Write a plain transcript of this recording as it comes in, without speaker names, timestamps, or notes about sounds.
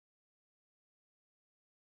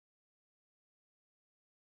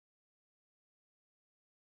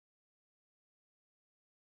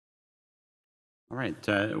All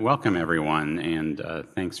right, welcome everyone, and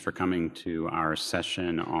thanks for coming to our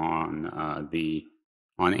session on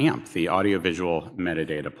AMP, the Audiovisual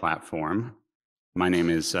Metadata Platform. My name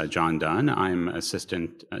is John Dunn. I'm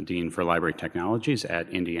Assistant Dean for Library Technologies at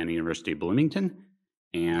Indiana University Bloomington,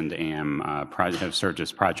 and have served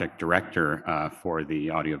as Project Director for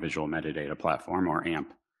the Audiovisual Metadata Platform, or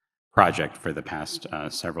AMP, project for the past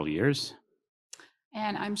several years.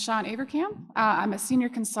 And I'm Shawn Averkamp. I'm a senior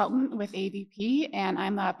consultant with AVP, and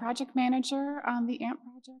I'm a project manager on the AMP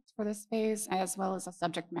project for this phase, as well as a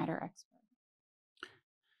subject matter expert.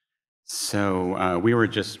 So we were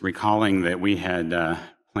just recalling that we had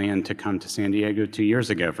planned to come to San Diego 2 years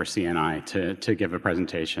ago for CNI to give a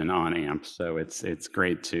presentation on AMP. So it's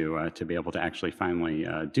great to be able to actually finally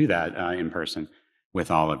do that in person with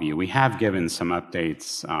all of you. We have given some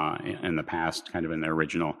updates in the past, kind of in the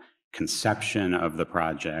original conception of the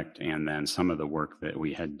project, and then some of the work that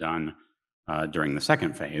we had done during the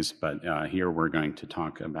second phase. But here we're going to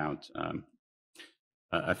talk about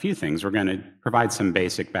a few things. We're going to provide some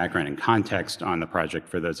basic background and context on the project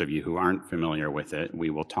for those of you who aren't familiar with it. We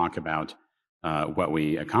will talk about what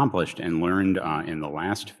we accomplished and learned in the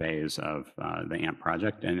last phase of the AMP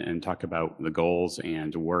project, and talk about the goals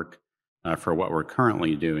and work for what we're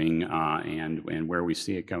currently doing and where we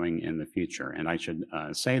see it going in the future. And I should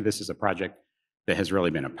say this is a project that has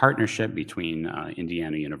really been a partnership between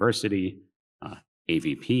Indiana University,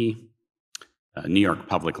 AVP, New York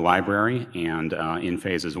Public Library, and in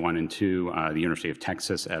phases 1 and 2, the University of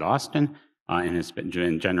Texas at Austin, and has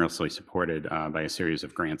been generously supported by a series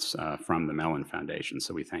of grants from the Mellon Foundation.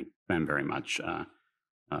 So we thank them very much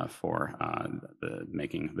for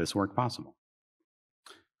making this work possible.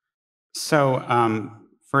 So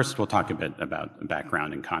first, we'll talk a bit about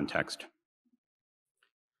background and context.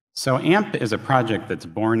 So AMP is a project that's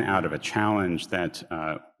born out of a challenge that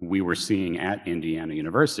we were seeing at Indiana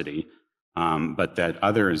University, but that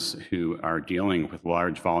others who are dealing with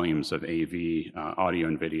large volumes of AV, audio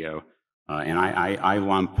and video, and I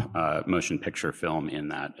lump motion picture film in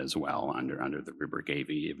that as well under the rubric AV,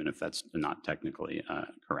 even if that's not technically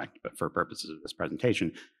correct, but for purposes of this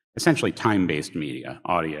presentation, essentially time-based media,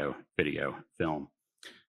 audio, video, film.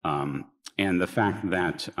 And the fact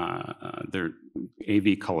that there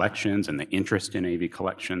AV collections and the interest in AV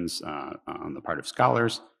collections on the part of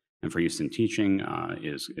scholars and for use in teaching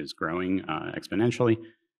is growing exponentially.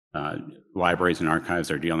 Libraries and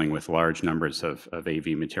archives are dealing with large numbers of AV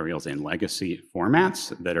materials in legacy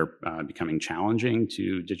formats that are becoming challenging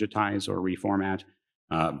to digitize or reformat,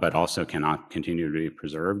 but also cannot continue to be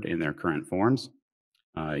preserved in their current forms.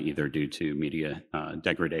 Either due to media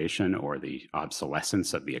degradation or the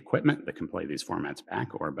obsolescence of the equipment that can play these formats back,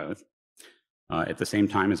 or both. At the same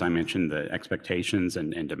time, as I mentioned, the expectations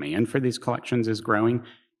and demand for these collections is growing,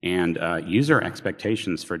 and user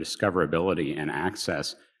expectations for discoverability and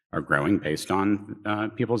access are growing based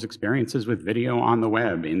on people's experiences with video on the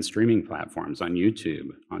web, in streaming platforms, on YouTube,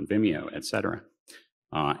 on Vimeo, etc.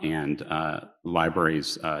 And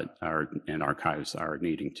libraries and archives are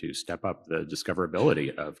needing to step up the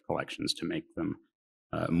discoverability of collections to make them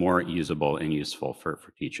more usable and useful for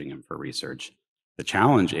teaching and for research. The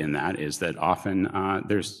challenge in that is that often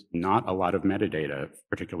there's not a lot of metadata,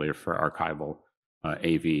 particularly for archival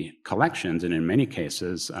AV collections, and in many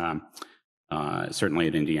cases, certainly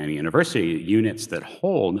at Indiana University, units that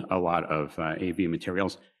hold a lot of AV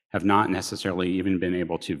materials have not necessarily even been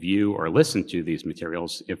able to view or listen to these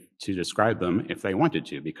materials to describe them if they wanted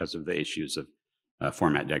to, because of the issues of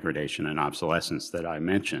format degradation and obsolescence that I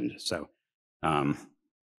mentioned. So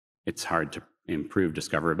it's hard to improve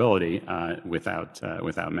discoverability without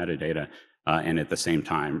metadata, and at the same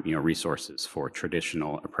time, resources for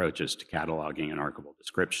traditional approaches to cataloging and archival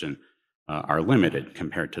description are limited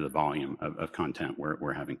compared to the volume of content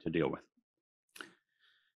we're having to deal with.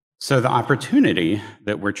 So the opportunity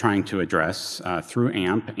that we're trying to address through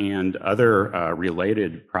AMP and other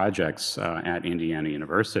related projects at Indiana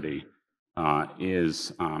University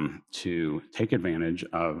is to take advantage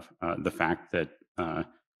of the fact that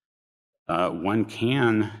one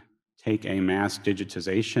can take a mass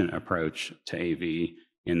digitization approach to AV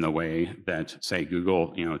in the way that, say,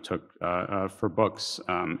 Google took for books,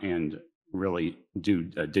 and really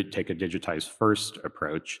did take a digitized first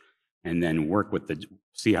approach, and then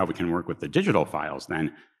see how we can work with the digital files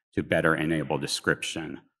then to better enable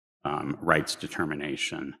description, rights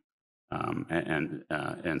determination,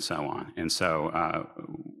 and so on. And so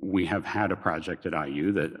we have had a project at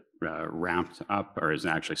IU that wrapped up, or is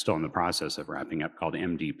actually still in the process of wrapping up, called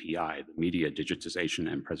MDPI, the Media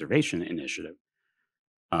Digitization and Preservation Initiative,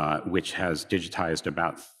 which has digitized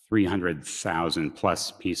about 300,000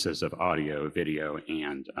 plus pieces of audio, video,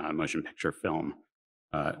 and motion picture film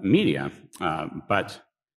media. But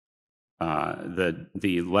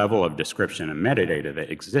the level of description and metadata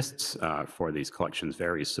that exists for these collections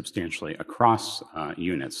varies substantially across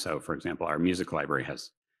units. So, for example, our music library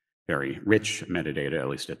has very rich metadata, at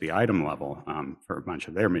least at the item level, for a bunch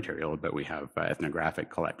of their material, but we have ethnographic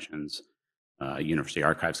collections, university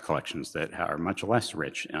archives collections that are much less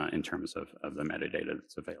rich in terms of the metadata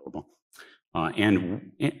that's available.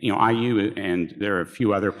 And IU, and there are a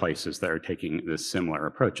few other places that are taking this similar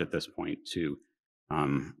approach at this point to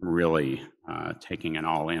really taking an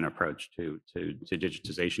all-in approach to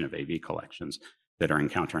digitization of AV collections that are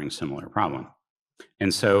encountering similar problem.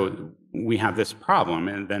 And so we have this problem,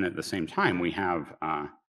 and then at the same time we have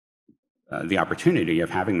the opportunity of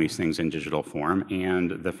having these things in digital form,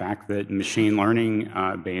 and the fact that machine learning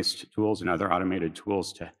based tools and other automated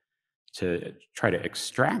tools to try to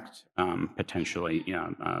extract potentially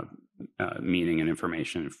meaning and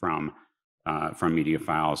information from media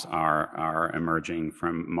files are emerging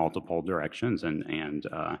from multiple directions and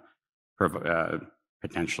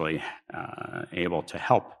potentially able to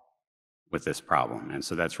help with this problem. And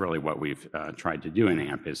so that's really what we've tried to do in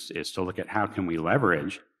AMP is to look at how can we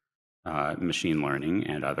leverage machine learning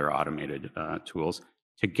and other automated tools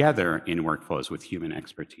together in workflows with human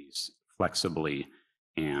expertise flexibly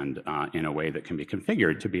and in a way that can be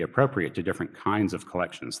configured to be appropriate to different kinds of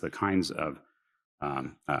collections, the kinds of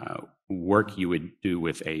work you would do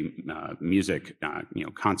with a music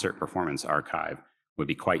concert performance archive would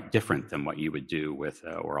be quite different than what you would do with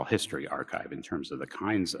an oral history archive in terms of the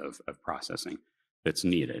kinds of processing that's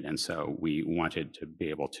needed. And so we wanted to be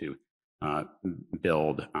able to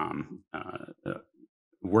build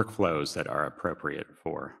workflows that are appropriate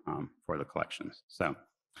for the collections. So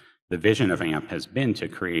the vision of AMP has been to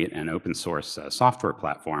create an open source software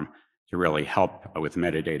platform to really help with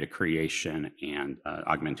metadata creation and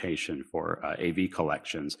augmentation for AV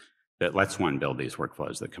collections that lets one build these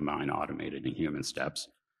workflows that combine automated and human steps.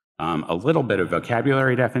 A little bit of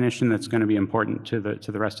vocabulary definition that's going to be important to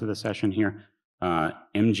the rest of the session here.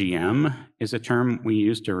 MGM is a term we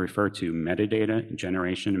use to refer to metadata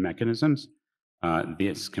generation mechanisms.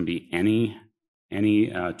 This can be any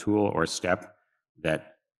tool or step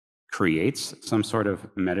that creates some sort of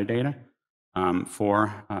metadata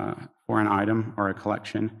for an item or a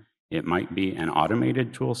collection. It might be an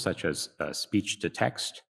automated tool such as speech to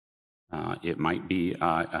text. It might be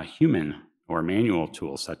a human or manual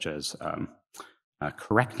tool such as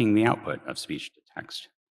correcting the output of speech to text.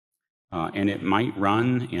 And it might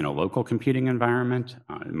run in a local computing environment.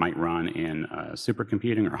 It might run in a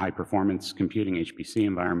supercomputing or high performance computing HPC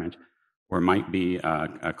environment, or it might be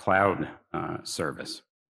a cloud service.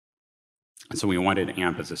 And so we wanted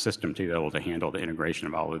AMP as a system to be able to handle the integration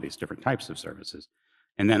of all of these different types of services.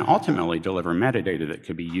 And then ultimately deliver metadata that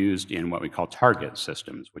could be used in what we call target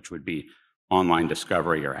systems, which would be online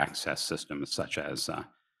discovery or access systems such as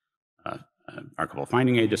archival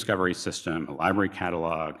finding aid discovery system, a library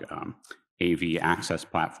catalog, AV access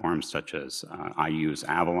platforms such as IU's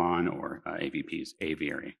Avalon or AVP's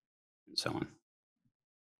Aviary, and so on.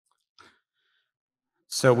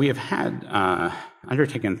 So we have had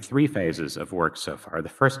undertaken 3 phases of work so far. The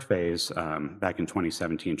first phase back in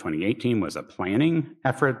 2017, 2018 was a planning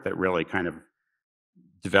effort that really kind of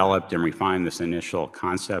developed and refined this initial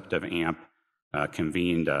concept of AMP,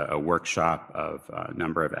 convened a workshop of a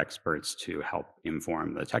number of experts to help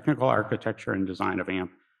inform the technical architecture and design of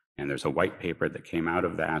AMP. And there's a white paper that came out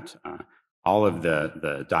of that. All of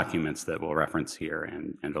the documents that we'll reference here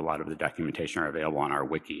and a lot of the documentation are available on our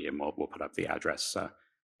wiki, and we'll put up the address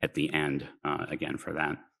at the end again for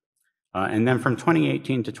that. And then from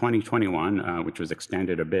 2018 to 2021, which was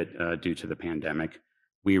extended a bit due to the pandemic,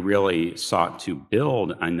 we really sought to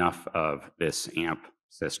build enough of this AMP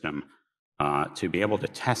system to be able to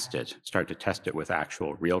test it, start to test it with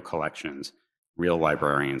actual real collections, real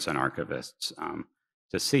librarians and archivists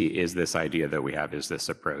to see, is this idea that we have, is this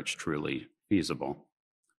approach truly feasible?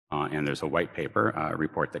 And there's a white paper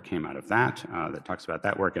report that came out of that that talks about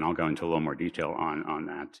that work, and I'll go into a little more detail on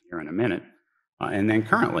that here in a minute. And then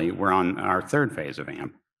currently, we're on our 3rd phase of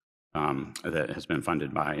AMP that has been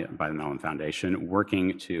funded by the Mellon Foundation,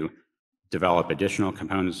 working to develop additional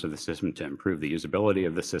components of the system to improve the usability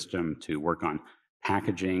of the system, to work on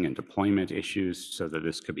packaging and deployment issues so that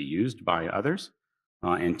this could be used by others,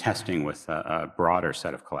 and testing with a broader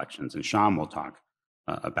set of collections. And Shawn will talk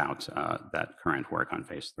about that current work on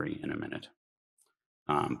phase 3 in a minute.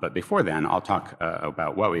 But before then, I'll talk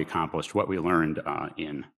about what we accomplished, what we learned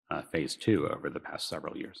in phase 2 over the past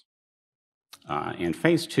several years. And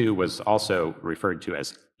phase 2 was also referred to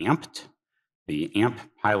as AMPed, the AMP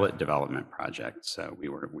Pilot Development Project. So we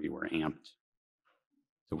were amped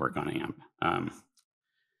to work on AMP.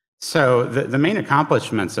 So the main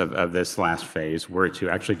accomplishments of this last phase were to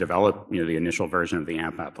actually develop the initial version of the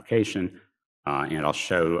AMP application, and I'll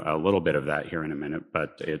show a little bit of that here in a minute,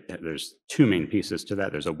 but there's two main pieces to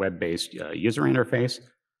that. There's a web-based user interface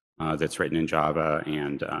that's written in Java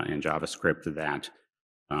and JavaScript that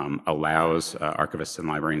allows archivists and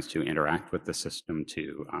librarians to interact with the system,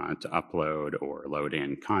 to upload or load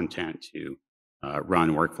in content, to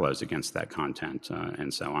run workflows against that content,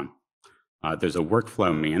 and so on. There's a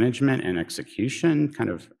workflow management and execution kind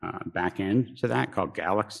of back end to that called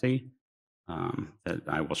Galaxy that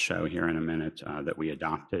I will show here in a minute that we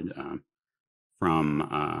adopted from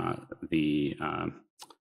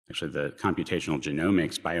actually the computational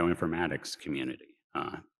genomics bioinformatics community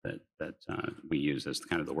that we use as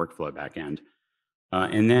kind of the workflow back end.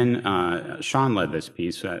 And then Shawn led this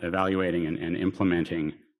piece, evaluating and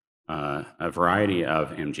implementing a variety of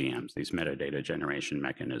MGMs, these metadata generation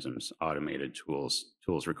mechanisms, automated tools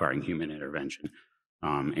requiring human intervention,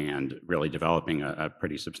 and really developing a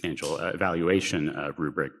pretty substantial evaluation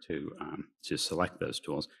rubric to select those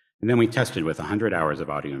tools. And then we tested with 100 hours of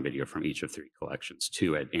audio and video from each of 3 collections,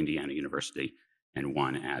 2 at Indiana University and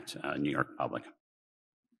 1 at New York Public.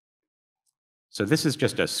 So this is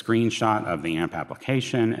just a screenshot of the AMP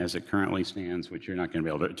application as it currently stands, which you're not going to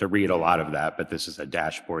be able to read a lot of that, but this is a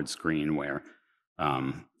dashboard screen where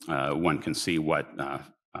one can see what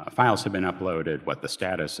files have been uploaded, what the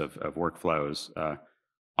status of workflows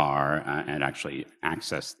are, and actually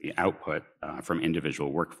access the output from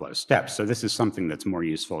individual workflow steps. So this is something that's more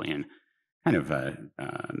useful in kind of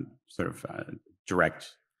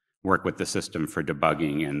direct work with the system for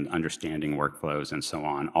debugging and understanding workflows and so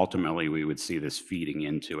on. Ultimately, we would see this feeding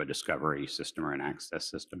into a discovery system or an access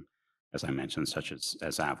system, as I mentioned, such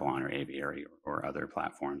as Avalon or Aviary or other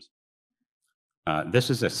platforms.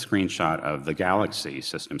 This is a screenshot of the Galaxy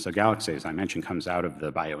system. So Galaxy, as I mentioned, comes out of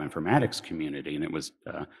the bioinformatics community, and it was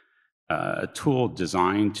a tool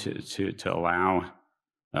designed to allow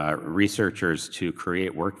researchers to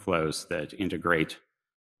create workflows that integrate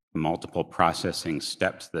multiple processing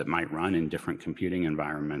steps that might run in different computing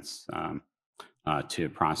environments to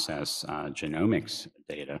process genomics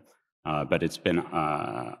data. But it's been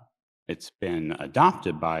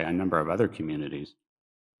adopted by a number of other communities.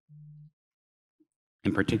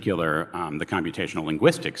 In particular, the computational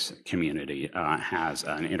linguistics community has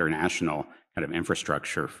an international kind of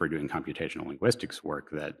infrastructure for doing computational linguistics work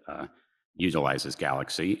that utilizes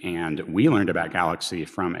Galaxy. And we learned about Galaxy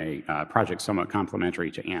from a project somewhat complementary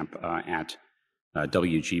to AMP at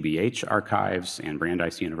WGBH Archives and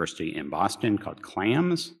Brandeis University in Boston called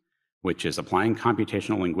CLAMS, which is applying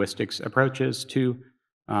computational linguistics approaches to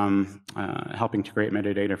helping to create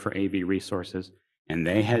metadata for AV resources. And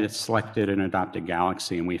they had selected and adopted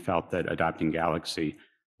Galaxy, and we felt that adopting Galaxy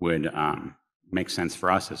would make sense for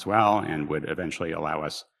us as well and would eventually allow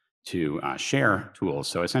us to share tools.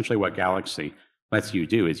 So essentially what Galaxy lets you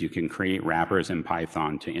do is you can create wrappers in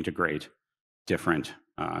Python to integrate different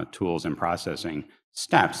tools and processing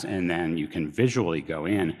steps, and then you can visually go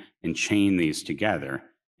in and chain these together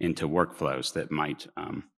into workflows that might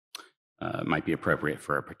be appropriate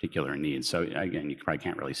for a particular need. So again, you probably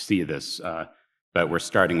can't really see this, but we're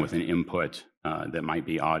starting with an input that might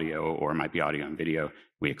be audio or might be audio and video.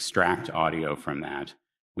 We extract audio from that.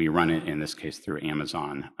 We run it, in this case, through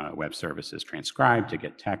Amazon Web Services Transcribe to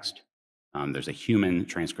get text. There's a human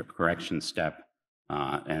transcript correction step,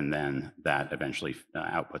 and then that eventually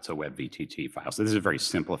outputs a WebVTT file. So this is a very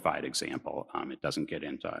simplified example. It doesn't get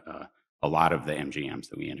into a lot of the MGMs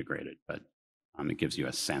that we integrated, but it gives you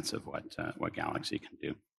a sense of what Galaxy can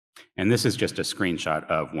do. And this is just a screenshot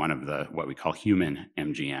of one of the what we call human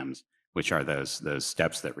MGMs, which are those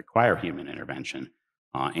steps that require human intervention.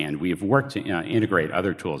 And we've worked to integrate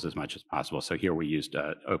other tools as much as possible. So here we used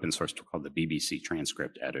an open source tool called the BBC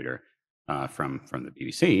transcript editor from the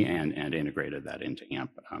BBC and integrated that into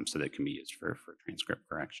AMP so that it can be used for transcript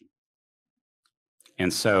correction.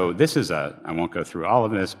 And so this is I won't go through all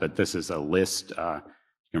of this, but this is a list.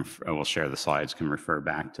 We'll share the slides, can refer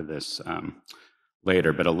back to this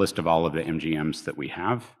later, but a list of all of the MGMs that we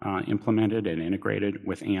have implemented and integrated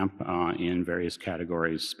with AMP in various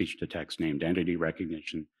categories: speech-to-text, named entity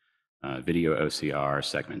recognition, video OCR,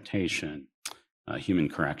 segmentation, human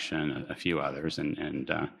correction, a few others.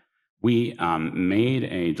 And we made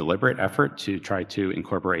a deliberate effort to try to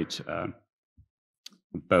incorporate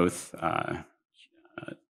both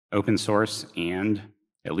open source and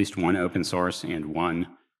at least one open source and one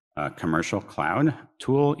a commercial cloud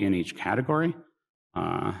tool in each category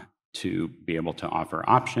to be able to offer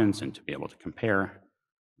options and to be able to compare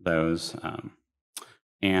those.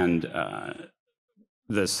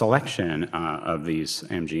 The selection of these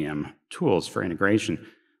MGM tools for integration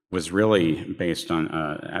was really based on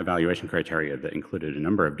evaluation criteria that included a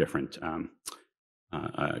number of different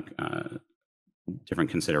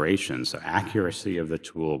considerations. So accuracy of the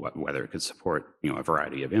tool, whether it could support a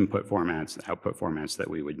variety of input formats, output formats that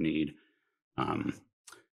we would need,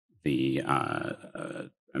 the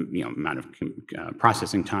amount of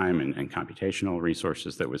processing time and computational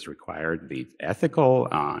resources that was required, the ethical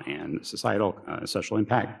and societal social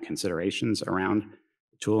impact considerations around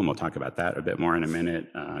the tool, and we'll talk about that a bit more in a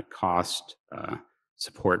minute, cost,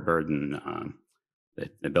 support burden, the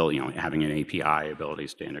ability, having an API,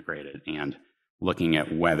 abilities to integrate it, and looking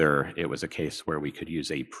at whether it was a case where we could use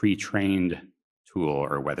a pre-trained tool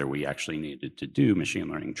or whether we actually needed to do machine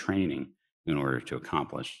learning training in order to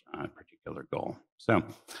accomplish a particular goal. So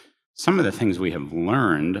some of the things we have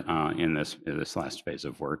learned in this last phase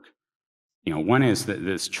of work, one is that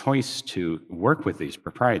this choice to work with these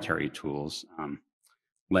proprietary tools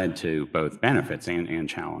led to both benefits and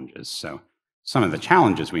challenges. So some of the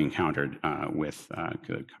challenges we encountered with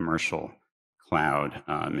commercial cloud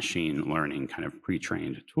machine learning kind of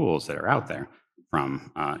pre-trained tools that are out there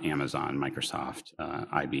from Amazon, Microsoft,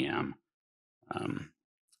 IBM,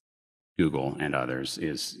 Google, and others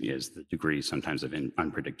is the degree sometimes of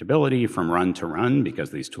unpredictability from run to run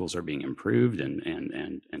because these tools are being improved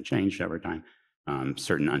and changed over time.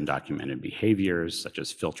 Certain undocumented behaviors, such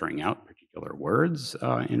as filtering out particular words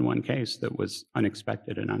in one case that was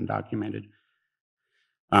unexpected and undocumented.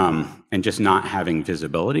 And just not having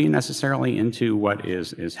visibility necessarily into what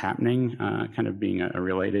is happening, kind of being a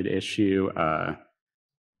related issue.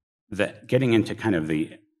 That getting into kind of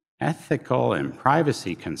the ethical and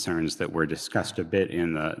privacy concerns that were discussed a bit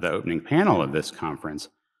in the opening panel of this conference.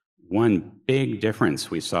 One big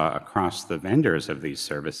difference we saw across the vendors of these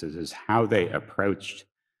services is how they approached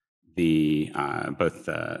the both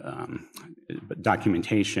the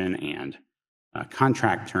documentation and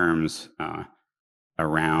contract terms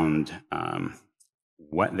around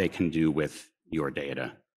what they can do with your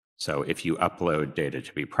data. So if you upload data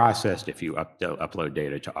to be processed, if you upload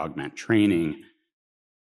data to augment training,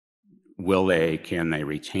 can they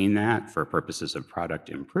retain that for purposes of product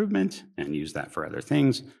improvement and use that for other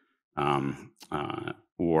things?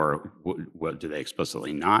 Or do they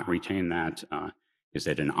explicitly not retain that? Is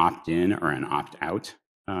it an opt-in or an opt-out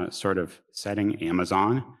sort of setting?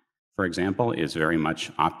 Amazon, for example, is very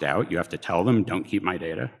much opt-out. You have to tell them, don't keep my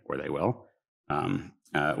data, or they will.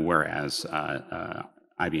 Whereas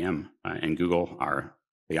IBM and Google are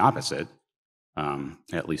the opposite.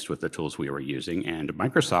 At least with the tools we were using. And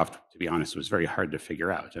Microsoft, to be honest, was very hard to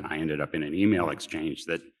figure out. And I ended up in an email exchange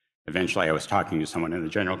that eventually I was talking to someone in the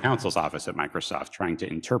general counsel's office at Microsoft trying to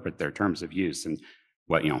interpret their terms of use and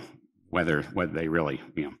what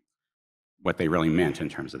they really meant in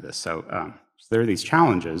terms of this. So there are these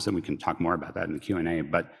challenges, and we can talk more about that in the Q&A.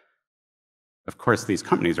 But of course, these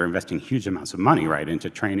companies are investing huge amounts of money, right, into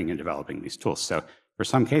training and developing these tools. So for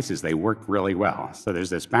some cases, they work really well. So there's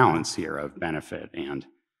this balance here of benefit and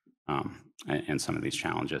some of these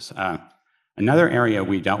challenges. Another area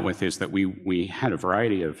we dealt with is that we had a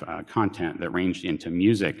variety of content that ranged into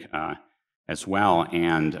music as well.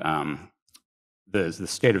 And the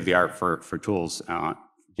state of the art for tools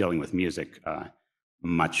dealing with music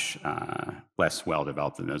much less well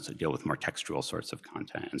developed than those that deal with more textual sorts of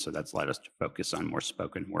content. And so that's led us to focus on more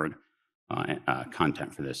spoken word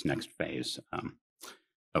content for this next phase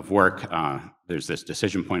of work. There's this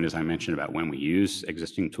decision point, as I mentioned, about when we use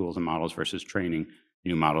existing tools and models versus training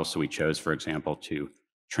new models. So we chose, for example, to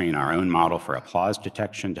train our own model for applause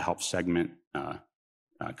detection to help segment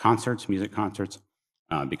concerts, music concerts,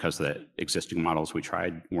 because the existing models we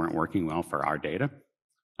tried weren't working well for our data.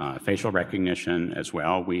 Facial recognition as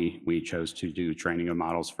well. We chose to do training of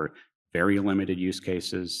models for very limited use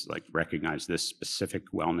cases, like recognize this specific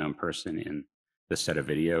well-known person in this set of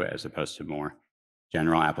video, as opposed to more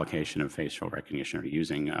general application of facial recognition or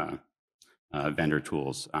using vendor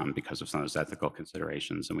tools because of some of those ethical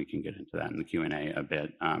considerations, and we can get into that in the Q&A a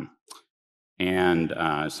bit. And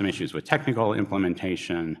some issues with technical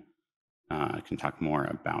implementation. I can talk more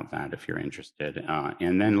about that if you're interested.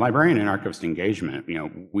 And then librarian and archivist engagement.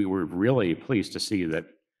 We were really pleased to see that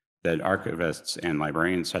archivists and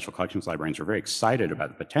librarians, special collections librarians, were very excited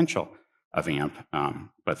about the potential of AMP,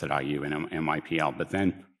 both at IU and NYPL. But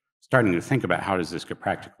then starting to think about how does this get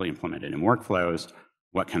practically implemented in workflows?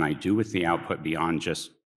 What can I do with the output beyond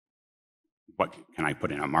just what can I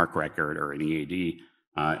put in a MARC record or an EAD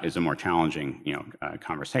is a more challenging,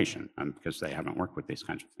 conversation because they haven't worked with these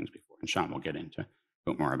kinds of things before. And Shawn will get into a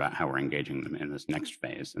bit more about how we're engaging them in this next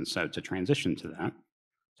phase. And so to transition to that,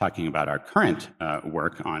 talking about our current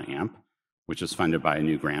work on AMP, which is funded by a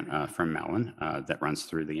new grant from Mellon that runs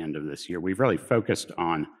through the end of this year. We've really focused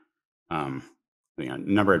on a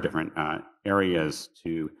number of different areas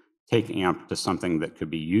to take AMP to something that could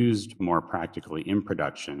be used more practically in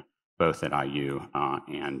production, both at IU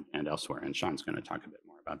and elsewhere. And Shawn's going to talk a bit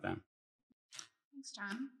more about that. Thanks,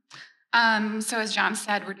 John. So as John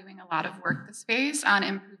said, we're doing a lot of work this phase on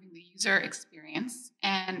improving the user experience.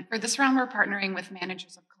 And for this round, we're partnering with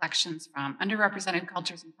managers of collections from underrepresented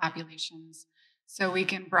cultures and populations so we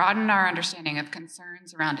can broaden our understanding of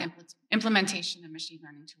concerns around implementation of machine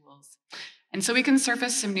learning tools. And so we can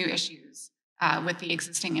surface some new issues with the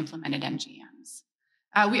existing implemented MGMs.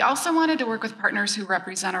 We also wanted to work with partners who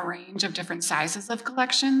represent a range of different sizes of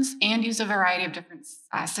collections and use a variety of different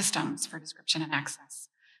systems for description and access.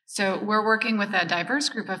 So we're working with a diverse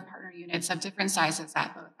group of partner units of different sizes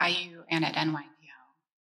at both IU and at NYPL.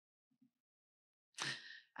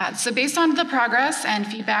 So based on the progress and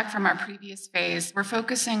feedback from our previous phase, we're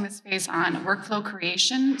focusing this phase on workflow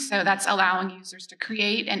creation. So that's allowing users to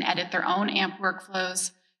create and edit their own AMP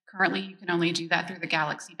workflows. Currently, you can only do that through the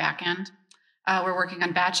Galaxy backend. We're working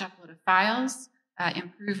on batch upload of files,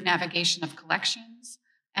 improved navigation of collections,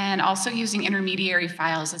 and also using intermediary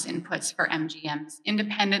files as inputs for MGMs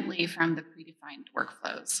independently from the predefined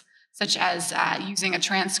workflows, such as using a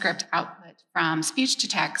transcript output from speech to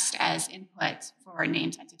text as input for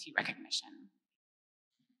named entity recognition.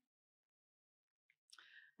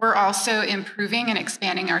 We're also improving and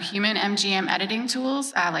expanding our human MGM editing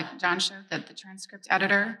tools, like John showed, the transcript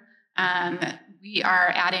editor. We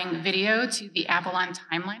are adding video to the Avalon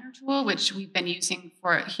Timeliner tool, which we've been using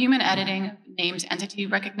for human editing of named entity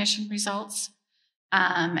recognition results.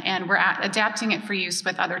 And we're adapting it for use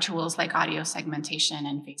with other tools like audio segmentation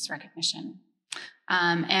and face recognition.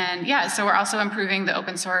 So we're also improving the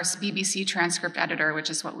open source BBC transcript editor, which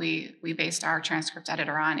is what we based our transcript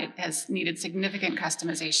editor on. It has needed significant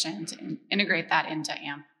customization to integrate that into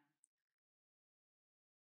AMP.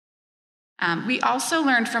 We also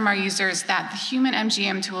learned from our users that the human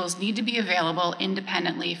MGM tools need to be available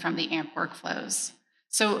independently from the AMP workflows.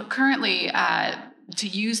 So currently, to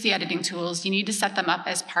use the editing tools, you need to set them up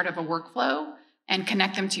as part of a workflow and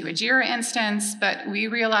connect them to a Jira instance. But we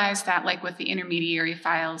realized that, like with the intermediary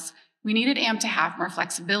files, we needed AMP to have more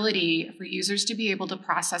flexibility for users to be able to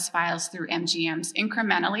process files through MGMs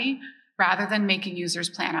incrementally rather than making users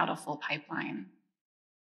plan out a full pipeline.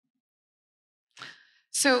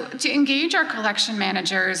 So to engage our collection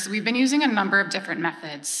managers, we've been using a number of different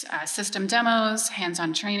methods: system demos,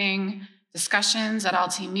 hands-on training, discussions at all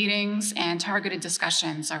team meetings, and targeted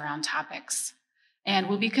discussions around topics. And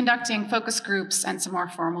we'll be conducting focus groups and some more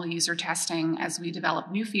formal user testing as we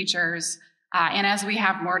develop new features and as we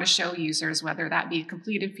have more to show users, whether that be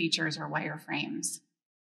completed features or wireframes.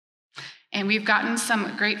 And we've gotten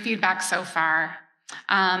some great feedback so far.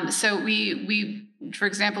 For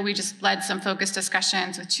example, we just led some focused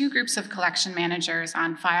discussions with 2 groups of collection managers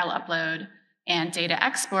on file upload and data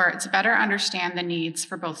export to better understand the needs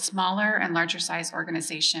for both smaller and larger size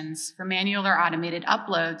organizations for manual or automated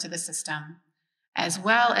upload to the system, as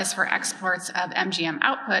well as for exports of MGM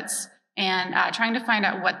outputs, and trying to find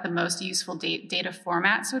out what the most useful data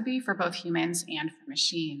formats would be for both humans and for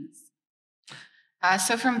machines.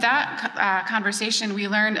 So from that conversation, we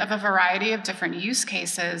learned of a variety of different use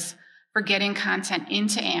cases for getting content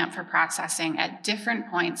into AMP for processing at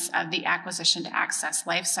different points of the acquisition to access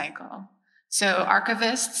lifecycle. So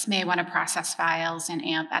archivists may want to process files in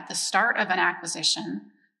AMP at the start of an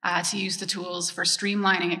acquisition to use the tools for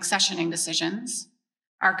streamlining accessioning decisions.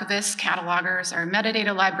 Archivists, catalogers, or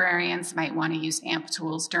metadata librarians might want to use AMP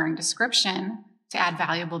tools during description to add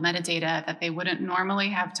valuable metadata that they wouldn't normally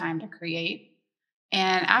have time to create.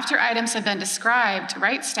 And after items have been described,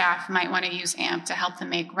 rights staff might want to use AMP to help them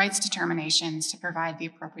make rights determinations to provide the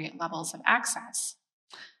appropriate levels of access.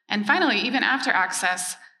 And finally, even after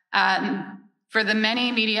access, for the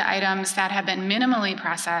many media items that have been minimally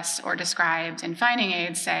processed or described in finding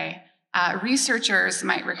aids, say, researchers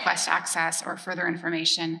might request access or further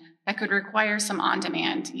information that could require some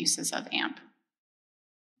on-demand uses of AMP.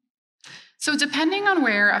 So depending on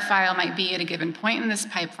where a file might be at a given point in this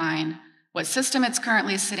pipeline, what system it's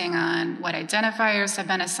currently sitting on, what identifiers have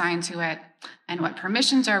been assigned to it, and what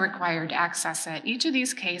permissions are required to access it, each of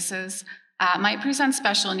these cases might present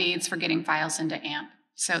special needs for getting files into AMP.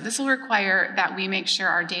 So this will require that we make sure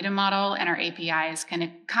our data model and our APIs can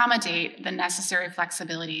accommodate the necessary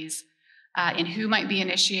flexibilities in who might be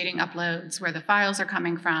initiating uploads, where the files are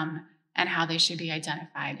coming from, and how they should be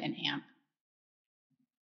identified in AMP.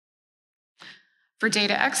 For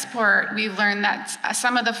data export, we've learned that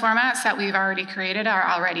some of the formats that we've already created are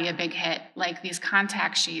already a big hit, like these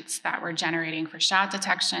contact sheets that we're generating for shot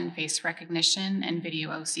detection, face recognition, and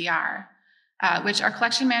video OCR, which our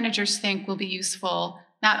collection managers think will be useful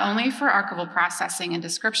not only for archival processing and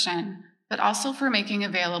description, but also for making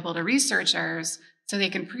available to researchers so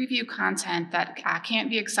they can preview content that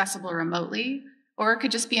can't be accessible remotely, or it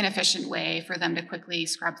could just be an efficient way for them to quickly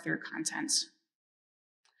scrub through content.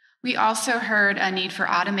 We also heard a need for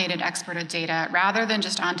automated exported data rather than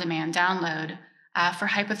just on-demand download for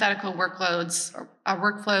hypothetical workloads or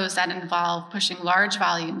workflows that involve pushing large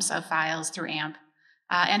volumes of files through AMP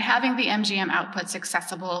and having the MGM outputs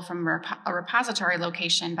accessible from a repository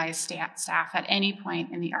location by staff at any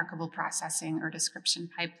point in the archival processing or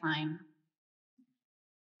description pipeline.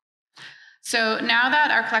 So now that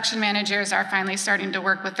our collection managers are finally starting to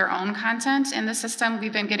work with their own content in the system,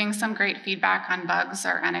 we've been getting some great feedback on bugs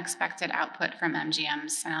or unexpected output from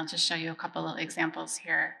MGMs, and I'll just show you a couple of examples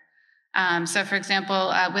here. So for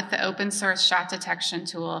example, with the open source shot detection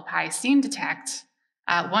tool PySceneDetect,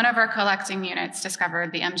 one of our collecting units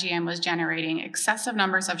discovered the MGM was generating excessive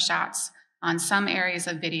numbers of shots on some areas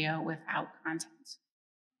of video without content.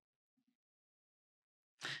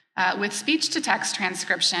 With speech-to-text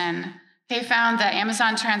transcription, they found that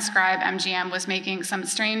Amazon Transcribe MGM was making some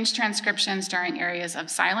strange transcriptions during areas of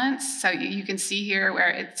silence. So you can see here where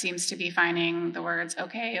it seems to be finding the words,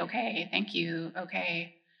 okay, okay, thank you,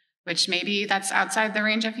 okay, which maybe that's outside the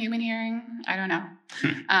range of human hearing. I don't know.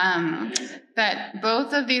 But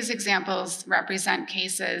both of these examples represent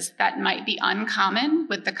cases that might be uncommon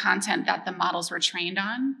with the content that the models were trained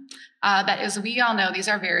on. But as we all know, these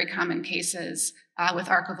are very common cases with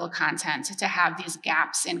archival content to have these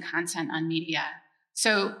gaps in content on media.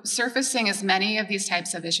 So surfacing as many of these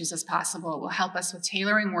types of issues as possible will help us with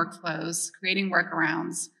tailoring workflows, creating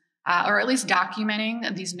workarounds, or at least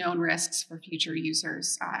documenting these known risks for future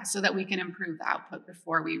users so that we can improve the output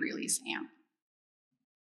before we release AMP.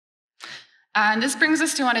 And this brings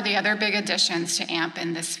us to one of the other big additions to AMP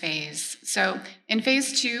in this phase. So in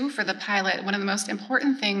phase 2 for the pilot, one of the most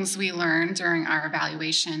important things we learned during our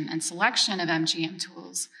evaluation and selection of MGM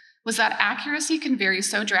tools was that accuracy can vary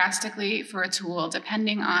so drastically for a tool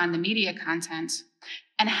depending on the media content,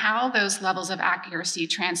 and how those levels of accuracy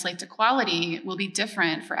translate to quality will be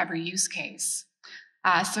different for every use case.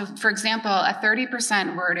 So for example, a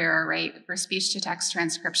 30% word error rate for speech-to-text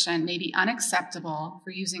transcription may be unacceptable for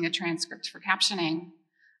using a transcript for captioning,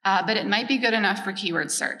 but it might be good enough for keyword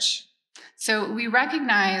search. So we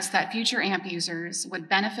recognize that future AMP users would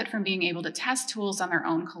benefit from being able to test tools on their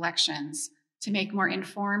own collections to make more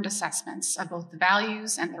informed assessments of both the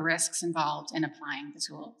values and the risks involved in applying the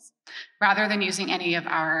tools, rather than using any of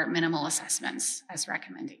our minimal assessments as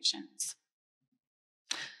recommendations.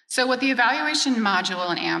 So what the evaluation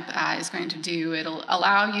module in AMP is going to do, it'll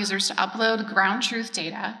allow users to upload ground truth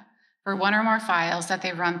data for one or more files that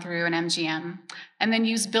they've run through an MGM, and then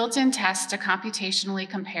use built-in tests to computationally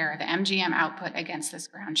compare the MGM output against this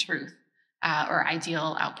ground truth or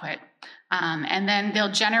ideal output. And then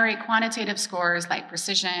they'll generate quantitative scores like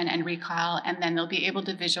precision and recall, and then they'll be able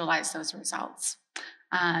to visualize those results.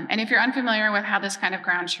 And if you're unfamiliar with how this kind of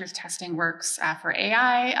ground truth testing works for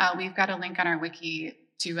AI, we've got a link on our wiki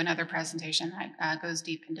to another presentation that goes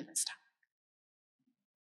deep into this topic.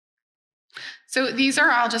 So these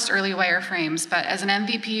are all just early wireframes, but as an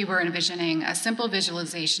MVP, we're envisioning a simple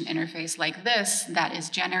visualization interface like this that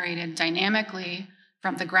is generated dynamically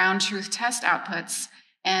from the ground truth test outputs,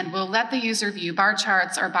 and will let the user view bar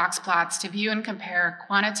charts or box plots to view and compare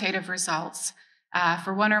quantitative results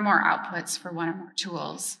for one or more outputs for one or more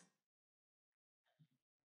tools.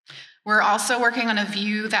 We're also working on a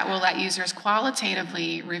view that will let users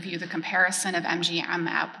qualitatively review the comparison of MGM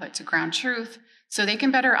output to ground truth so they can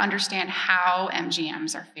better understand how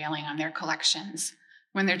MGMs are failing on their collections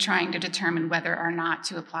when they're trying to determine whether or not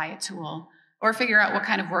to apply a tool, or figure out what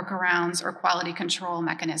kind of workarounds or quality control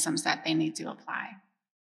mechanisms that they need to apply.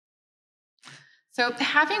 So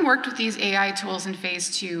having worked with these AI tools in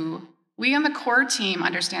phase 2, we on the core team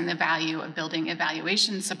understand the value of building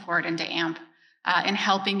evaluation support into AMP and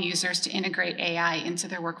helping users to integrate AI into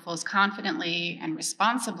their workflows confidently and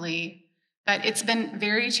responsibly. But it's been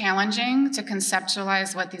very challenging to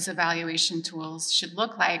conceptualize what these evaluation tools should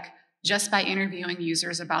look like just by interviewing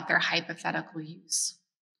users about their hypothetical use.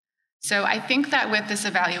 So I think that with this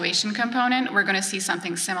evaluation component, we're going to see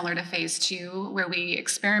something similar to phase 2, where we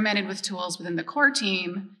experimented with tools within the core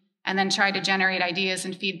team and then tried to generate ideas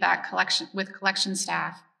and feedback with collection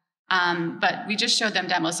staff But we just showed them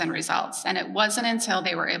demos and results. And it wasn't until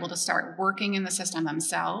they were able to start working in the system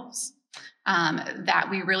themselves that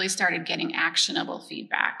we really started getting actionable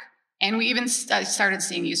feedback. And we even started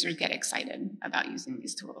seeing users get excited about using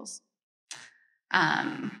these tools.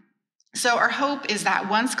 So our hope is that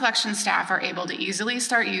once collection staff are able to easily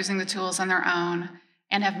start using the tools on their own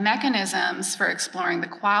and have mechanisms for exploring the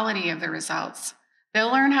quality of the results,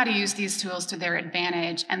 they'll learn how to use these tools to their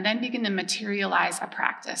advantage and then begin to materialize a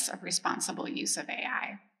practice of responsible use of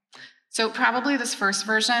AI. So probably this first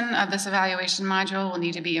version of this evaluation module will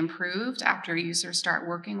need to be improved after users start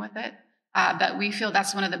working with it. But we feel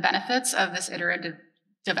that's one of the benefits of this iterative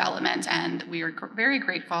development, and we are very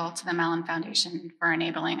grateful to the Mellon Foundation for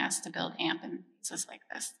enabling us to build AMP in pieces like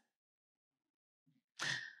this.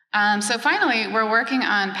 So finally, we're working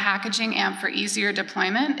on packaging AMP for easier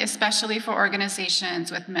deployment, especially for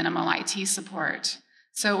organizations with minimal IT support.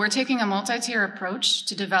 So we're taking a multi-tier approach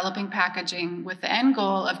to developing packaging with the end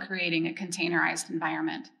goal of creating a containerized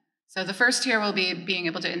environment. So the first tier will be being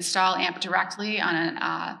able to install AMP directly on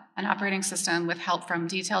an operating system with help from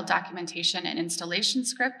detailed documentation and installation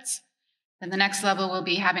scripts. Then the next level will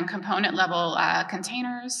be having component level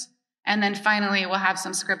containers. And then finally, we'll have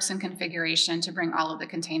some scripts and configuration to bring all of the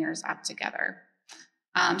containers up together.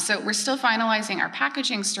 So we're still finalizing our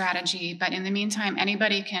packaging strategy, but in the meantime,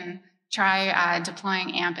 anybody can try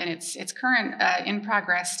deploying AMP in its current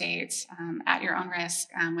in-progress state at your own risk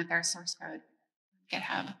with our source code,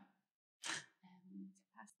 GitHub. And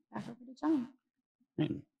pass it back over to John.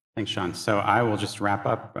 Great. Thanks, Shawn. So I will just wrap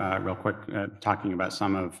up real quick, talking about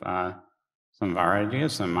some of our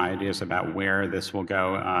ideas, some of my ideas about where this will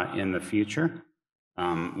go in the future.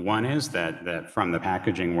 One is that from the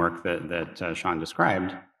packaging work that Shawn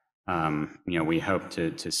described, we hope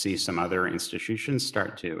to see some other institutions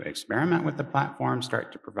start to experiment with the platform,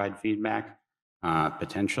 start to provide feedback,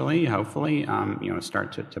 potentially, hopefully,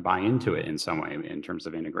 start to buy into it in some way in terms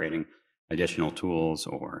of integrating additional tools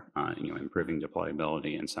or improving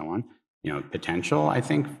deployability and so on. Potential, I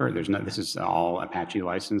think, this is all Apache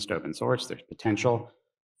licensed open source. There's potential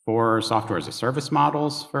for software as a service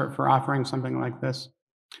models for offering something like this.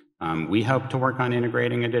 We hope to work on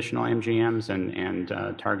integrating additional MGMs and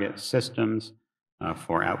target systems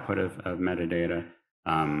for output of metadata.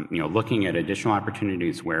 Looking at additional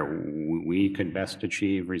opportunities where we could best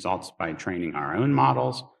achieve results by training our own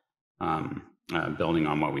models, building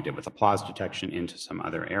on what we did with applause detection into some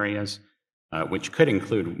other areas, which could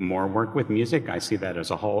include more work with music. I see that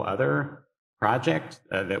as a whole other project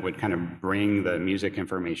that would kind of bring the music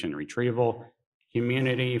information retrieval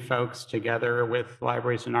community folks together with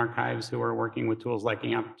libraries and archives who are working with tools like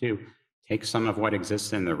AMP to take some of what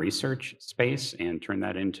exists in the research space and turn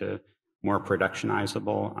that into more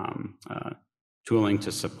productionizable tooling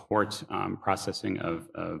to support processing of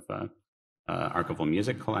archival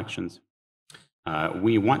music collections.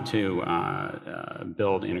 We want to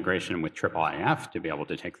build integration with IIIF to be able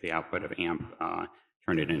to take the output of AMP,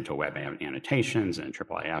 turn it into web annotations and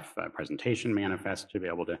IIIF presentation manifest to be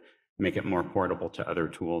able to make it more portable to other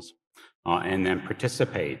tools, and then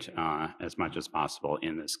participate as much as possible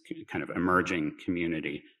in this kind of emerging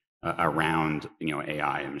community around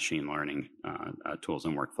AI and machine learning tools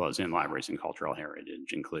and workflows in libraries and cultural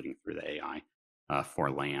heritage, including through the AI for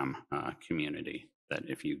LAM community. That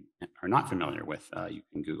if you are not familiar with, you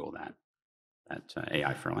can Google that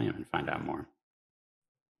AI for LAM and find out more.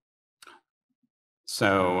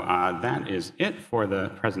 So that is it for the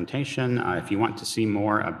presentation. If you want to see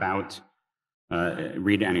more about,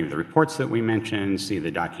 read any of the reports that we mentioned, see the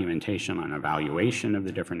documentation on evaluation of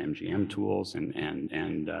the different MGM tools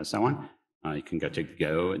and so on, you can go to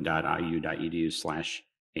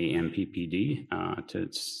go.iu.edu/AMPPD to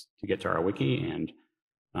get to our wiki, and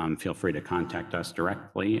feel free to contact us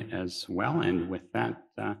directly as well. And with that,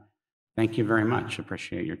 thank you very much.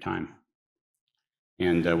 Appreciate your time.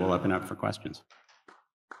 And we'll open up for questions.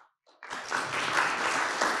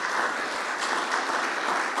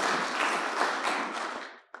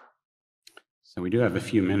 So we do have a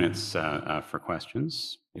few minutes for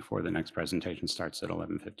questions before the next presentation starts at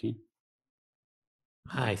 11:15.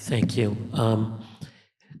 Hi, thank you.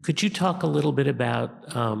 Could you talk a little bit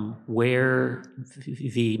about where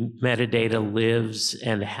the metadata lives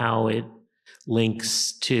and how it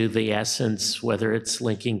links to the essence, whether it's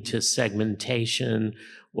linking to segmentation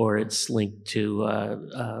or it's linked to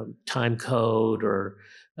time code or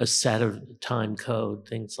a set of time code,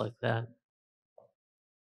 things like that?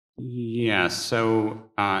 Yeah, so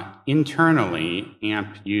internally,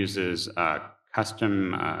 AMP uses a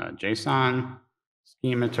custom JSON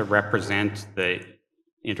schema to represent the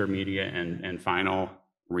intermediate and final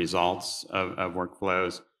results of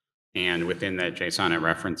workflows. And within that JSON, it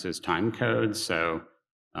references time codes. So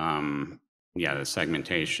yeah, the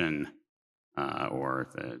segmentation or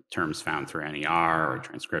the terms found through NER or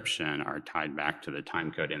transcription are tied back to the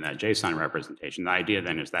time code in that JSON representation. The idea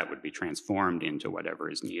then is that would be transformed into whatever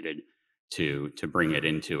is needed to bring it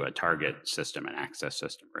into a target system, an access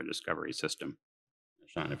system, or a discovery system.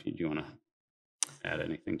 Shawn, if you do want to add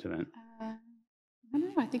anything to that. I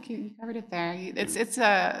don't know. I think you covered it there. It's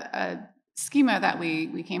a schema that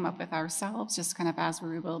we came up with ourselves, just kind of as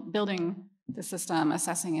we were building the system,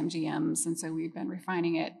 assessing MGMs, and so we've been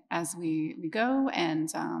refining it as we go, and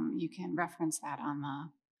you can reference that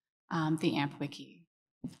on the AMP wiki.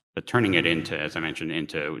 But turning it into, as I mentioned,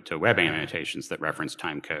 into web annotations that reference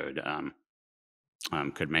time code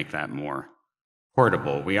could make that more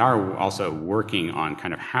portable. We are also working on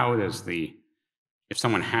kind of how does if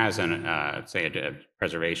someone has say a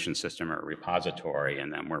preservation system or a repository,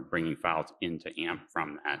 and then we're bringing files into AMP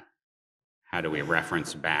from that, how do we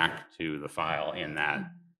reference back to the file in that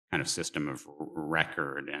kind of system of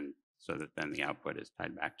record, and so that then the output is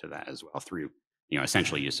tied back to that as well through,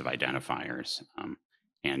 essentially use of identifiers.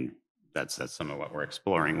 And that's some of what we're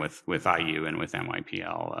exploring with IU and with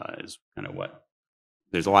NYPL is kind of what.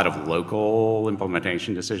 There's a lot of local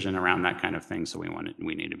implementation decision around that kind of thing, so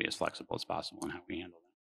we need to be as flexible as possible in how we handle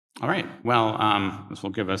that. All right. Well, this will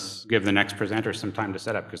give the next presenter some time to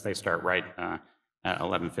set up because they start right at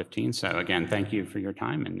 11:15. So again, thank you for your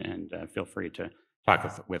time, and feel free to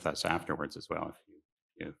talk with us afterwards as well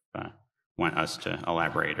if you want us to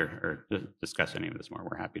elaborate or discuss any of this more.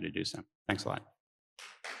 We're happy to do so. Thanks a lot.